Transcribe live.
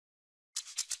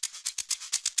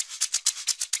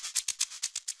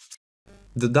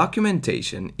The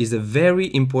documentation is a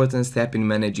very important step in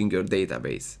managing your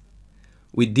database.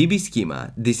 With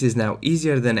DbSchema, this is now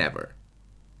easier than ever.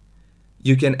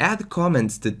 You can add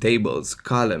comments to tables,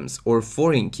 columns, or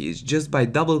foreign keys just by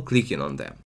double-clicking on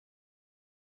them.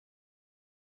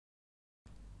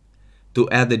 To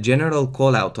add a general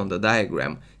callout on the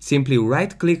diagram, simply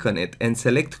right-click on it and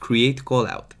select Create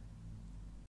Callout.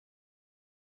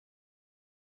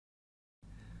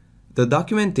 The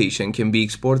documentation can be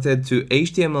exported to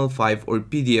HTML5 or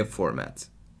PDF formats.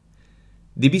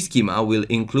 DbSchema will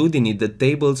include in it the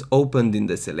tables opened in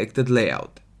the selected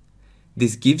layout.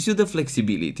 This gives you the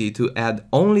flexibility to add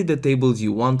only the tables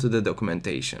you want to the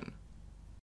documentation.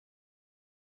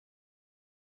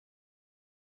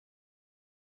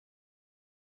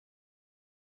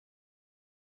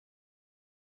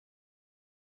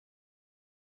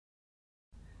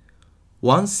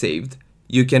 Once saved,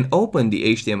 you can open the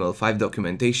HTML5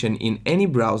 documentation in any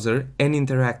browser and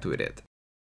interact with it.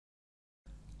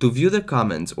 To view the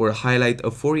comments or highlight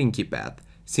a foreign key path,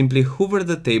 simply hover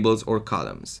the tables or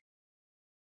columns.